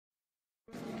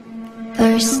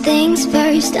First things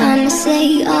first, I'ma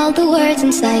say all the words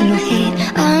inside my head.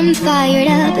 I'm fired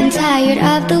up and tired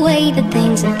of the way that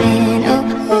things have been. Oh,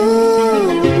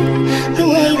 ooh, the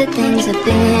way that things have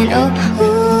been. Oh,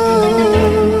 ooh.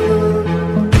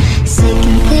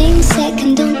 Second thing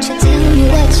second, don't you tell me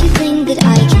what you think that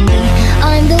I can be.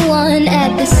 I'm the one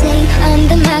at the same, I'm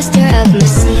the master of my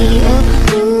sea.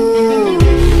 Oh, ooh,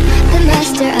 the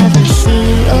master of my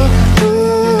sea. Oh,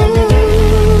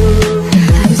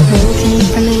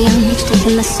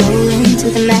 taking my soul into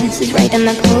the masses, writing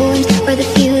my poems for the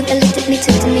few that looked at me,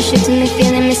 took to me, shook to me,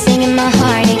 feeling me, singing my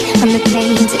heartache. From the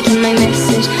pain, taking my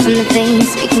message from the veins,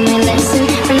 speaking my lesson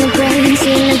from the brain,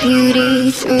 seeing the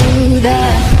beauty through the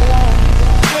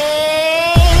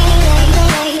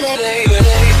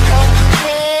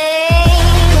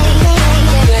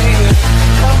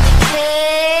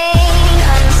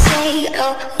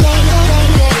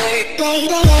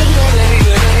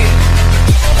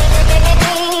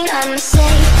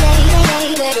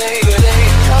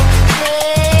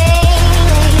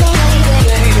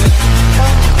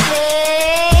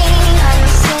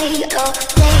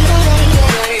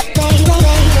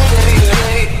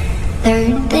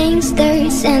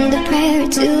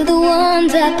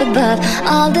above.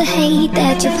 All the hate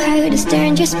that you've heard has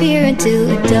turned your spirit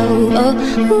to a dove. Oh,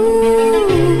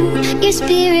 ooh, your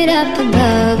spirit up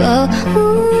above. Oh,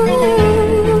 ooh.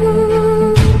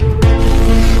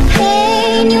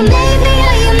 Hey, you made me,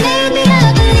 oh, you made me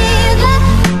a believer,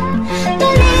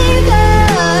 believer.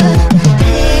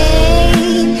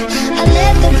 Hey, I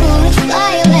let the bullets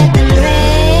fly, I let them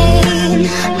rain.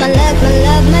 My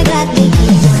love, my God, they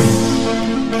keep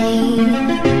pain.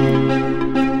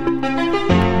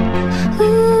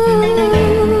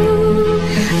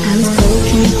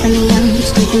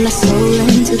 Taking my soul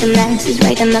into the masses,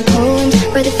 writing my poems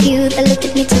for the few that looked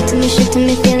at me, took to me, shook to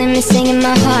me, feeling me, singing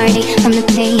my heartache. From the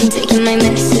pain, taking my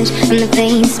message from the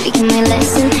veins, speaking my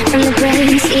lesson from the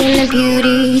brain, seeing the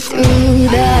beauty through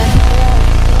the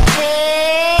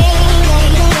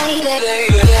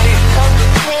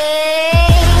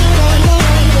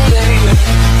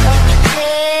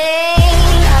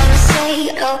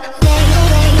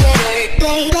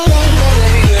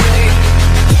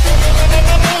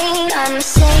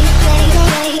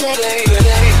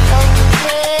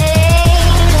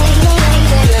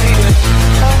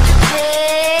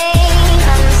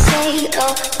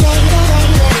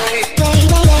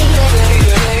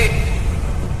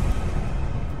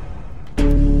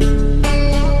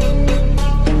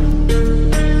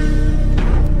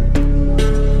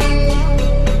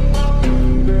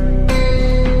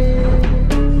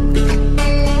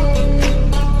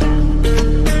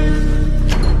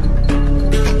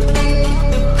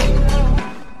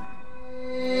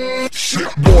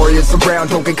around,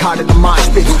 don't get caught in the mosh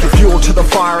pit. Fuel to the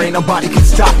fire, ain't nobody can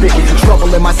stop it.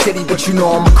 Trouble in my city, but you know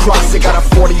I'm across it. Got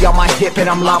a 40 on my hip and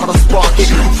I'm liable to spark it.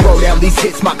 Throw down these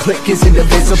hits, my click is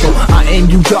indivisible. I aim,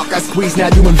 you duck, I squeeze, now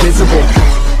you invisible.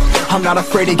 I'm not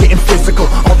afraid of getting physical.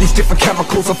 All these different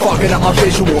chemicals are fogging up my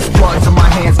visuals. Bloods on my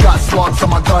hands, got slugs on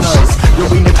my gunners.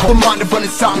 You're in the top mind of an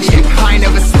insomniac. I ain't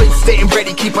never sleep, staying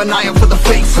ready, keep an eye out for the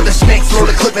fakes. For the snakes, load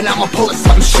a clip and I'ma pull it,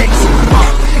 something shakes.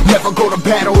 Never go to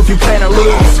battle if you plan to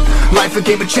lose. Life a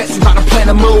game of chess, you gotta plan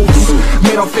the moves.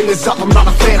 Middle fingers up, I'm not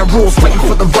a fan of rules. Fighting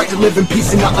for the right to live in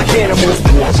peace and not like animals.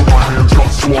 Bloods on my hands, got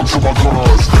slugs on my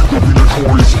gunners. We'll be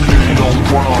notorious, we ain't no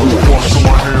runners. Bloods on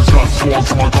my hands, got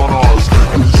slugs on my gunners.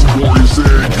 Warriors,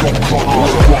 they ain't no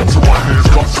gunners. Bloods on my hands,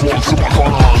 got slugs on my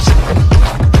gunners.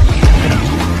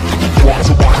 Bloods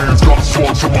on my hands, got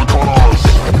slugs on my gunners.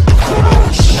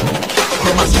 Put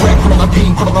on my sweat, put on my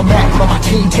beam, put on the map, put on my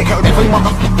team. Take out every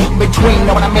motherfucker in between.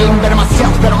 Know what I mean? Better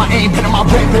myself, better my aim, better my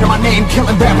rep, better my name.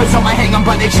 Killing rappers on my hang, I'm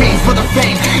by their chains for the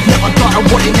fame. Never thought I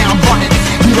would it, now I'm running this.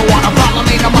 You don't wanna follow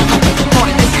me, I'm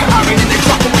running this. Iron in the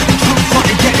trouble with the truth,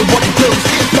 running, getting what it does.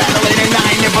 Battling and I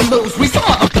ain't never lose. We some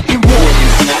motherfucking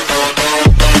warriors.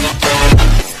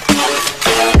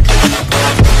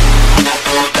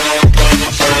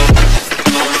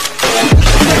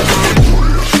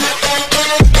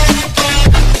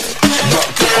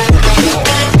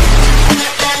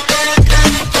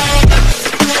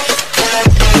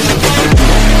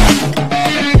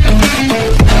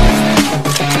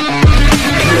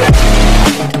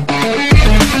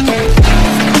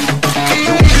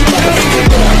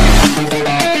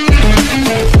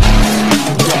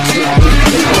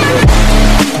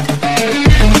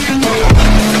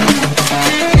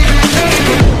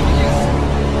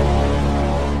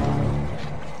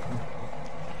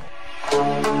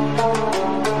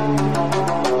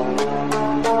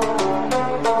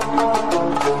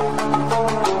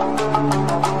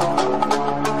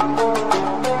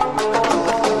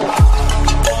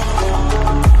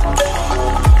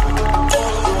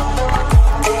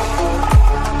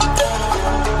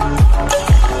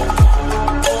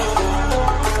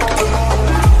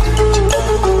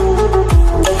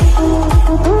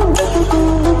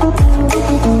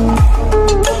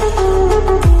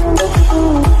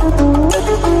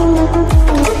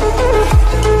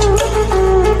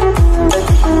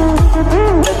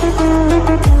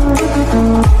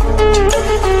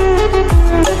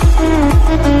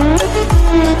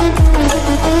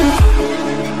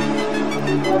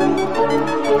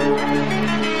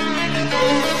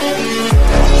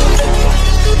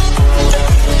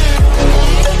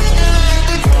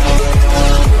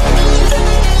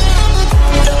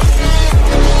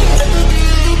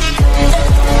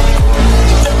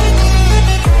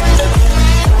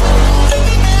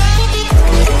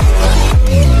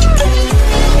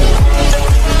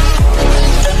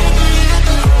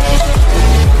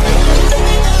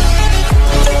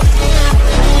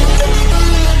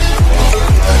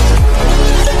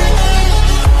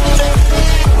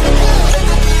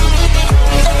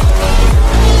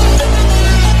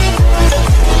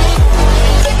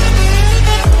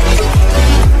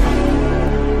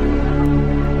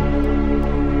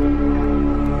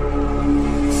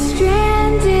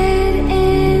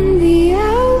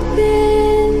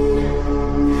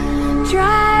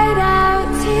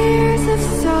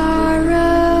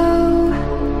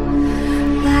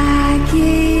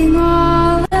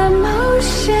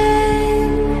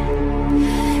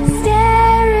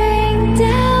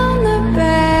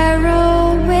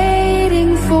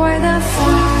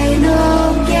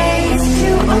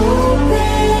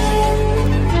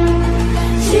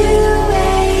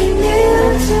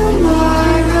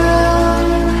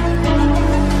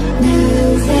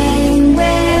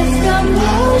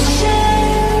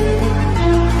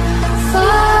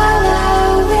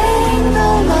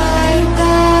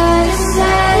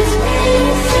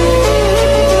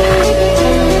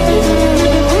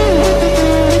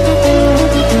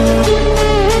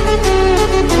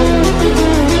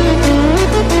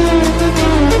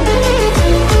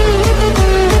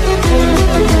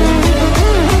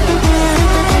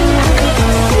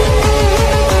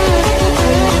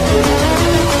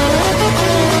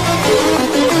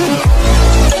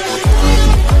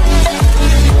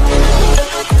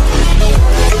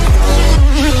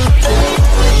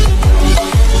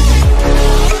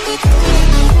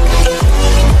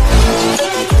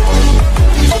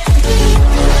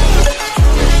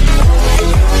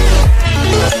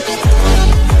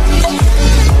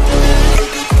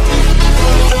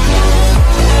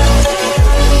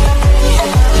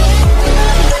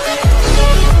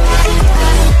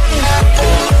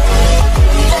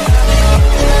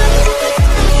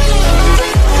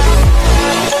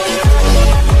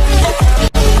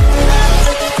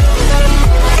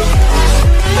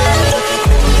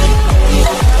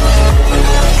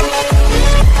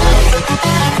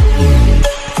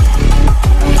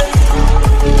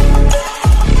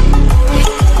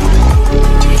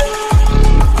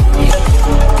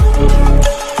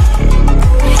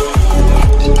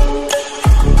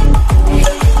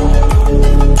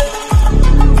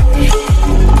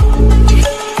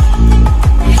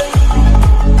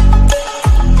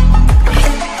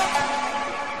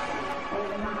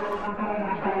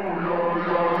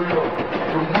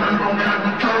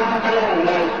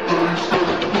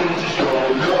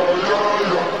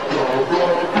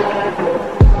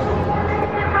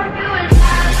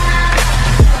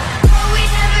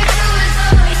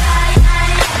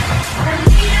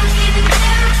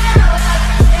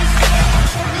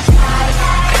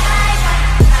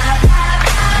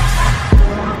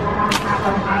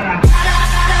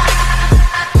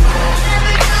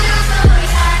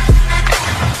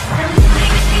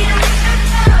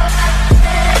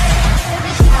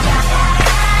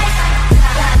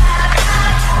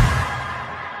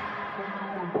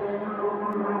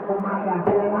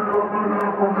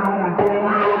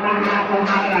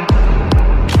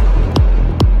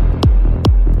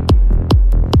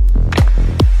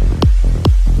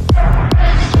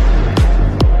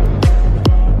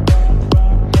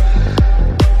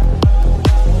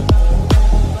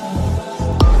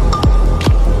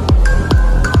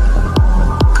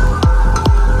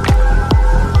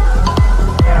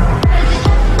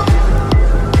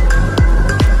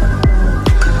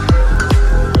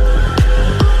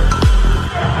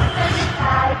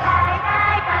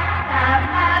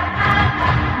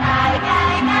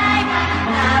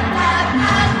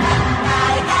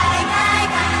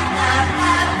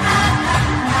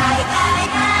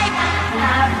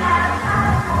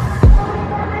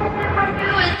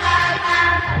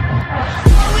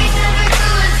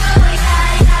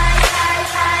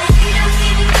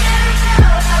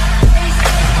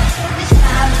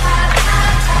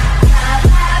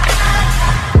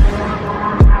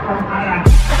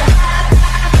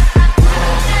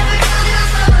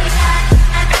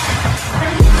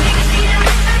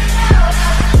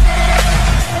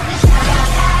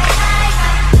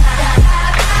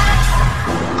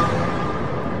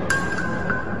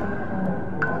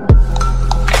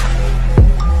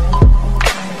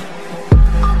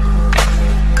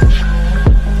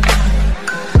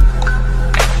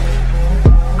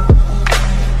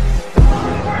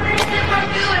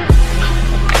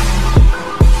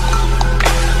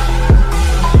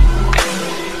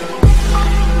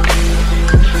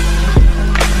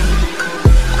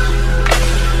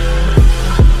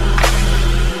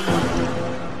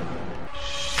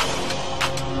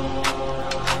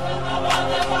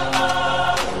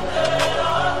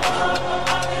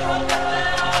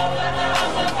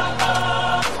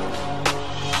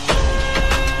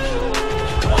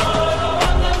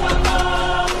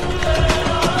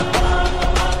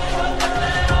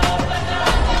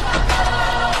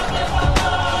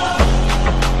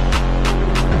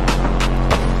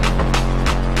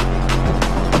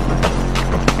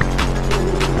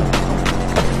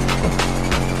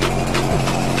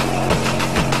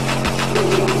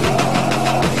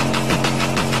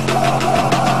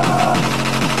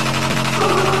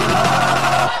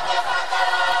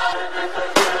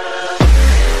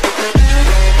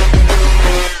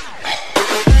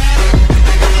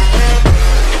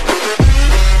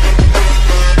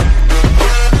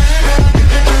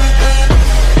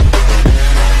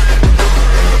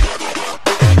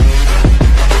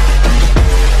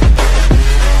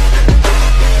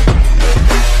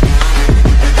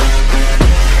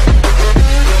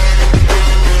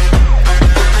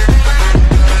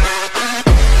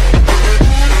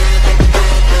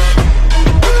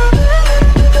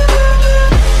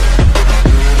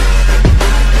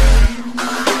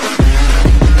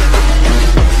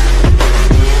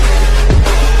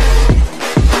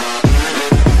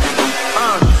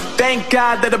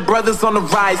 God that the brothers on the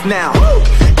rise now.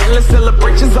 Endless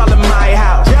celebrations all in my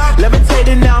house.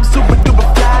 Levitating now, I'm super duper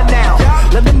fly now.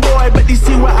 London boy, but they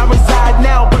see where I reside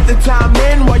now. Put the time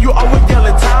in while you always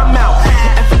yelling time out.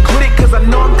 And quit it, cause I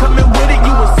know I'm coming with it.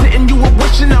 You were sitting, you were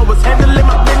wishing I was handling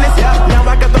my business. Now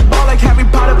I got the ball like Harry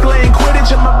Potter playing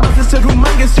Quidditch. And my business is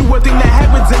humongous, you would think that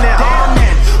heaven's in it. Damn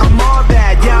man, I'm all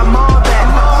that, yeah I'm all that.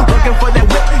 Looking for that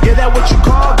whip, yeah that what you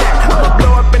call that. I'ma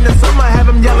blow up in the summer, have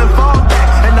them yelling fall back.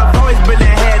 And I've always been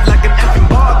ahead like an effing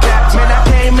ball cap. Man, I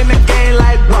came in the game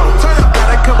like whoa. Got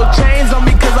a couple chains on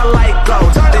me cause I like gold.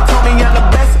 They told me I'm the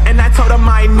best and I told them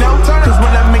I know. Cause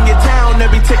when I'm in your town,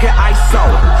 every ticket I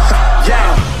sold.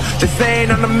 Yeah, they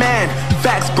saying I'm the man.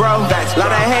 Facts, bro. Facts,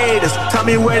 lot of haters. Tell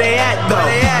me where they at, though.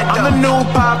 I'm the new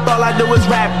pop, all I do is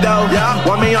rap, though.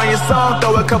 Want me on your song?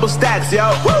 Throw a couple stacks, yo.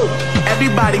 Woo!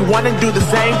 Everybody wanna do the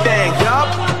same thing, yup.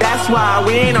 That's why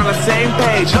we ain't on the same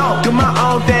page. Do my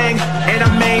own thing, and I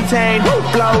maintain.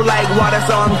 Flow like water,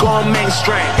 so I'm going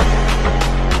mainstream.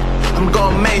 I'm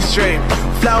going mainstream.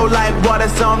 Flow like water,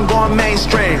 so I'm going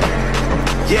mainstream.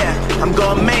 Yeah, I'm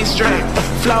going mainstream.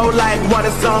 Flow like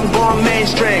water, so I'm going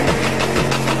mainstream.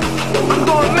 I'm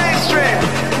going mainstream.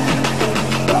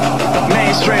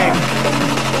 Mainstream.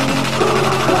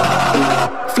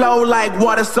 Flow like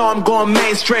water, so I'm going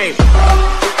mainstream.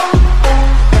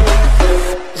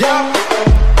 Yeah.